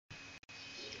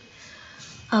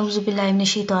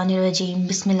Auzubillahiminash-shaytanir-rajim.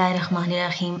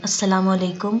 Bismillahir-rahmanir-rahim.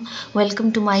 Assalamu-alaikum. Welcome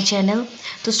to my channel.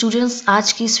 तो students,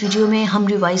 आज की इस वीडियो में हम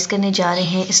रिवाइज करने जा रहे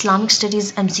हैं Islamic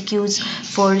studies MCQs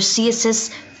for CSS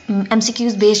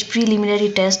MCQs based preliminary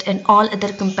test and all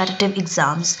other competitive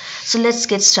exams. So let's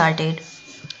get started.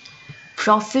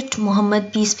 Prophet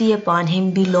Muhammad, peace be upon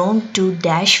him, belonged to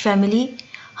Dash family,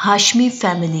 Hashmi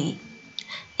family.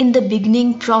 In the beginning,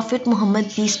 Prophet Muhammad,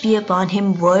 peace be upon him,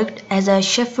 worked as a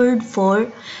shepherd for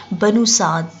Banu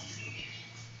Saad.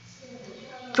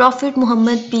 Prophet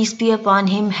Muhammad, peace be upon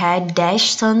him, had dash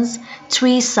sons,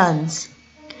 3 sons.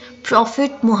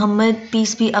 Prophet Muhammad,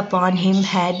 peace be upon him,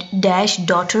 had dash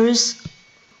daughters,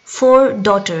 4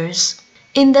 daughters.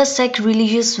 In the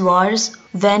sacrilegious wars,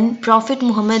 when Prophet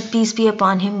Muhammad, peace be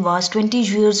upon him, was 20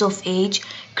 years of age,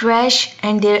 Quraysh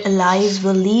and their allies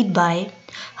were led by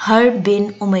Harb bin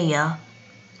Umayyah.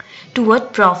 To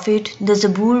what prophet the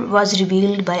Zabur was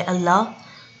revealed by Allah?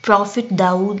 Prophet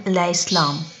Dawood alayhi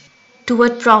salam. To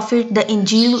what prophet the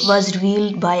Injil was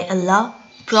revealed by Allah?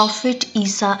 Prophet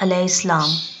Isa alayhi salam.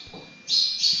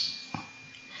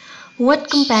 What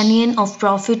companion of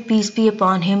Prophet, peace be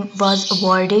upon him, was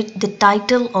awarded the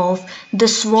title of the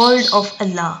Sword of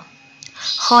Allah?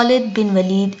 Khalid bin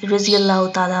Walid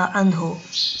radiyallahu ta'ala anhu.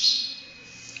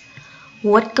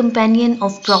 What companion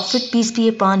of Prophet, peace be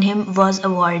upon him, was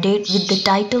awarded with the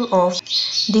title of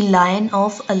the Lion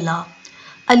of Allah?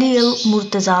 Ali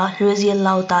al-Murtaza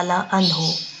radiyallahu ta'ala anhu.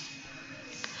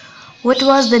 What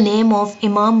was the name of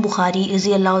Imam Bukhari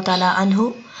radiyallahu ta'ala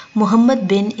anhu? Muhammad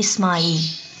bin Ismail.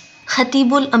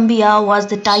 Khatibul Anbiya was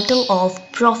the title of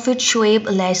Prophet Shoaib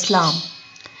alayhi salam.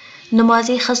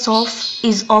 Namaz-e-Khasaf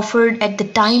is offered at the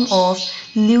time of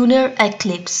lunar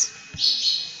eclipse.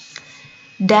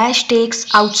 Dash takes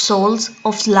out souls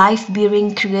of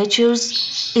life-bearing creatures,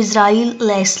 Israel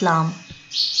alayhi salam.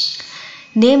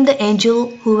 Name the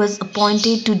angel who was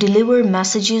appointed to deliver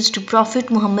messages to Prophet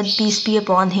Muhammad, peace be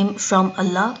upon him, from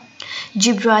Allah.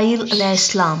 Jibreel alayhi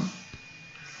salam.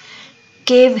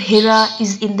 Cave Hira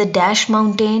is in the Dash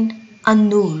mountain,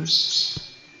 An-Nur.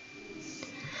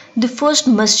 The first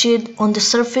masjid on the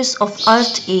surface of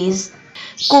earth is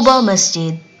Quba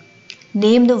Masjid.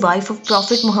 Name the wife of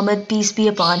Prophet Muhammad, peace be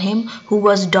upon him, who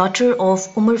was daughter of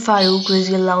Umar Farooq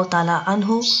radiyallahu ta'ala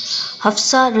anhu,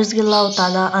 Hafsa radiyallahu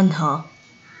ta'ala anha.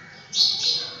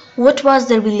 What was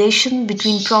the relation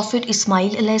between Prophet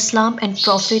Ismail alayhi salam and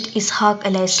Prophet Ishaq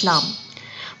alayhi salam?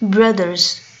 Brothers.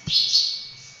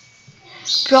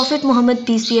 Prophet Muhammad,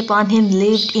 peace be upon him,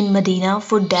 lived in Medina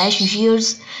for dash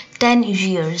years, 10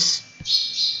 years.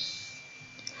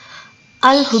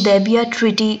 Al-Hudaybiyah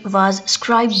Treaty was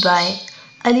scribed by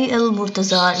Ali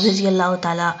al-Murtaza radiyallahu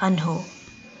ta'ala anhu.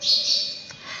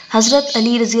 Hazrat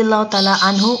Ali radiyallahu ta'ala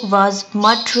anhu was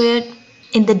martyred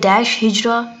in the Dash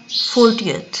Hijra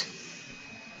 40th.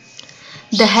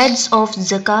 The heads of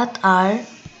Zakat are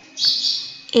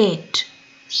 8.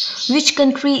 Which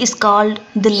country is called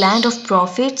the land of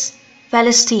prophets?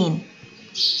 Palestine.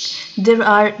 There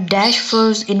are dash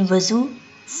furs in Wuzu,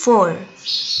 4.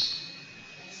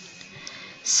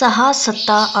 Saha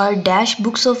Satta are dash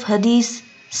books of Hadith,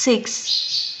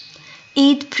 6.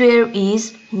 Eid prayer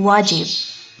is wajib.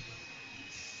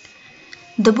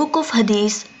 The book of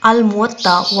Hadith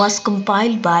Al-Muwatta was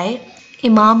compiled by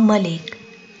Imam Malik.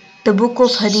 The book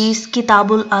of Hadith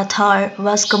Kitabul Athar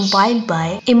was compiled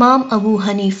by Imam Abu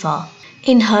Hanifa.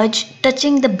 In Hajj,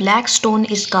 touching the black stone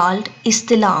is called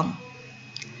Istilam.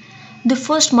 The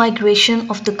first migration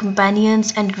of the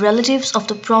companions and relatives of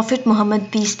the Prophet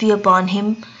Muhammad, peace be upon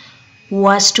him,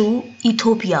 was to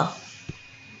Ethiopia.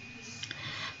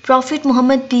 Prophet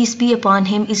Muhammad, peace be upon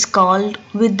him, is called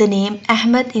with the name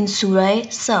Ahmad in Surah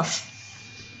Saf.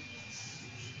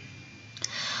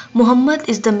 Muhammad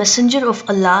is the messenger of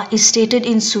Allah is stated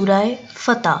in Surah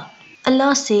Fatah.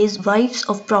 Allah says wives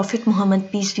of Prophet Muhammad,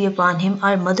 peace be upon him,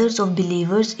 are mothers of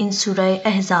believers in Surah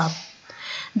Ahzab.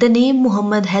 The name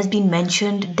Muhammad has been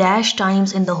mentioned dash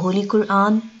times in the Holy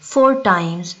Quran, 4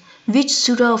 times. Which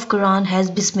surah of Quran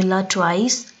has Bismillah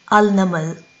twice?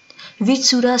 Al-Naml. Which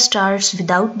surah starts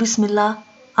without Bismillah?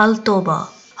 Al-Tawbah.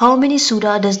 How many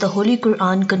surah does the Holy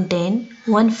Quran contain?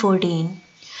 114.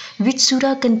 Which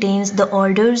surah contains the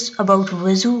orders about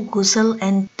wuzu, ghusl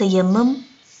and tayammum?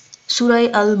 Surah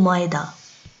Al-Ma'idah.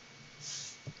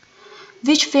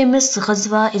 Which famous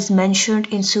ghazwa is mentioned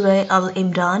in Surah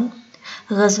Al-Imran?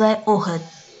 Ghazwa Uhud.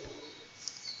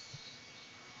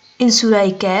 In Surah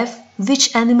Kahf,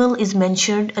 which animal is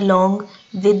mentioned along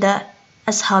with the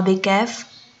Ashab-e-Kahf?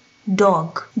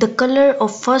 Dog. The color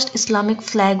of first Islamic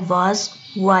flag was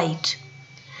white.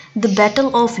 The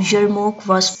Battle of Yarmouk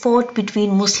was fought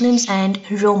between Muslims and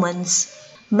Romans.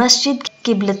 Masjid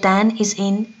Qiblatan is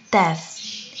in Taif.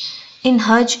 In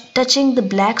Hajj, touching the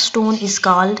black stone is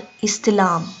called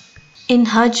Istilam. In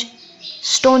Hajj,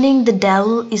 stoning the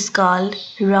devil is called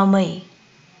Ramai.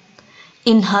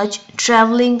 In Hajj,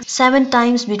 traveling 7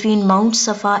 times between Mount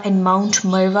Safa and Mount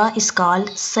Marwa is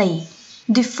called Sa'i.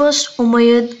 The first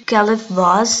Umayyad Caliph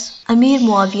was Amir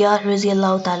Muawiyah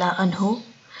Radiyallahu Ta'ala Anhu.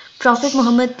 Prophet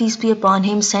Muhammad, peace be upon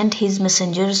him, sent his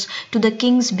messengers to the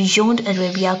kings beyond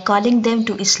Arabia, calling them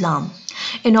to Islam.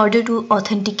 In order to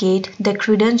authenticate the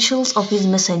credentials of his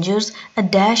messengers, a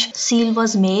dash seal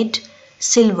was made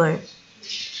silver.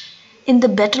 In the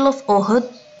Battle of Uhud,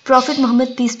 Prophet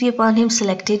Muhammad, peace be upon him,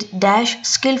 selected dash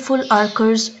skillful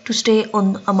archers to stay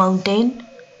on a mountain.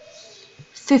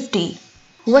 50.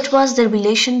 What was the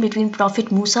relation between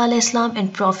Prophet Musa alayhi salam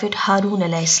and Prophet Harun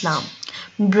alayhi salam?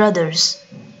 Brothers.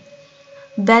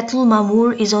 Baitul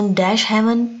Mamur is on dash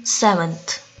heaven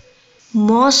 7th.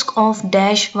 Mosque of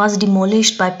dash was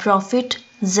demolished by Prophet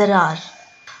Zarar.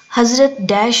 Hazrat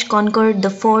dash conquered the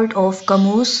fort of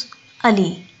Qamus,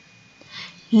 Ali.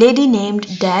 Lady named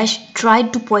dash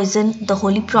tried to poison the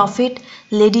Holy Prophet,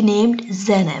 lady named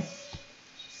Zainab.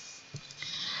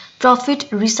 Prophet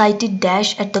recited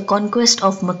dash at the conquest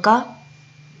of Makkah,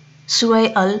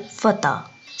 Surah Al-Fatah.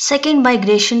 Second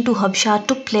migration to Habsha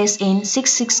took place in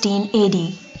 616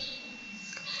 AD.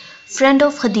 Friend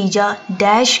of Khadija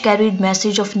dash carried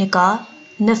message of Nikah,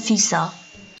 Nafisa.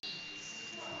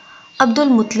 Abdul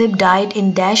Muttalib died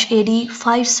in dash AD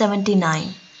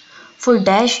 579. For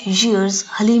dash years,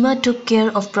 Halima took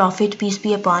care of Prophet, peace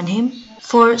be upon him,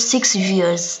 for 6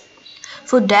 years.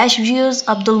 For dash years,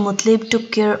 Abdul Muttalib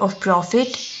took care of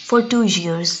Prophet for 2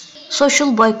 years.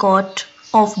 Social boycott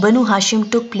of Banu Hashim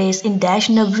took place in dash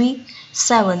Nabwi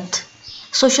 7th.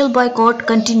 Social boycott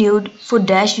continued for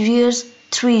dash years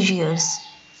 3 years.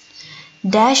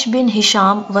 Dash bin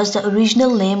Hisham was the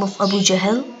original name of Abu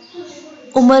Jahl.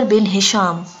 Umar bin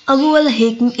Hisham. Abu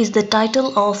al-Hikm is the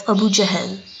title of Abu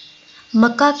Jahl.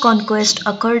 Makkah conquest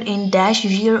occurred in dash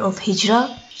year of Hijrah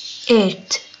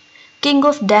 8th. King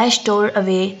of dash tore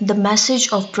away the message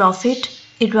of Prophet,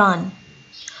 Iran.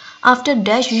 After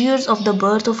dash years of the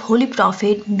birth of Holy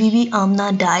Prophet, Bibi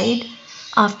Amna died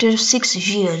after 6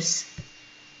 years.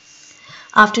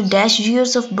 After dash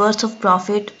years of birth of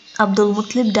Prophet, Abdul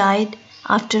Muttalib died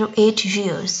after 8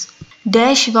 years.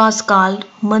 Dash was called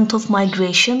month of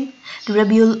migration,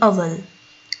 Rabiul Awal.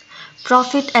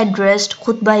 Prophet addressed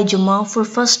Khutbah Jummah for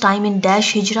first time in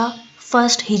dash Hijrah,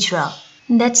 first Hijrah.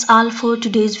 That's all for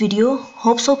today's video.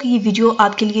 Hope so कि ये video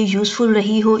आपके लिए useful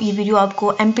रही हो. ये video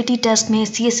आपको MPT test में,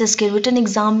 CSS के रिटन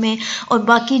एग्ज़ाम में और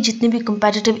बाकी जितने भी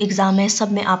कम्पिटिटिव एग्ज़ाम हैं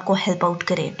सब में आपको हेल्प आउट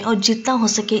करे. और जितना हो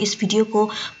सके इस वीडियो को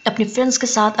अपने फ्रेंड्स के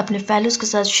साथ, अपने फेलोज़ के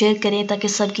साथ शेयर करें ताकि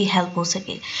सबकी हेल्प हो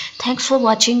सके. Thanks for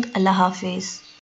watching. अल्लाह हाफिज़.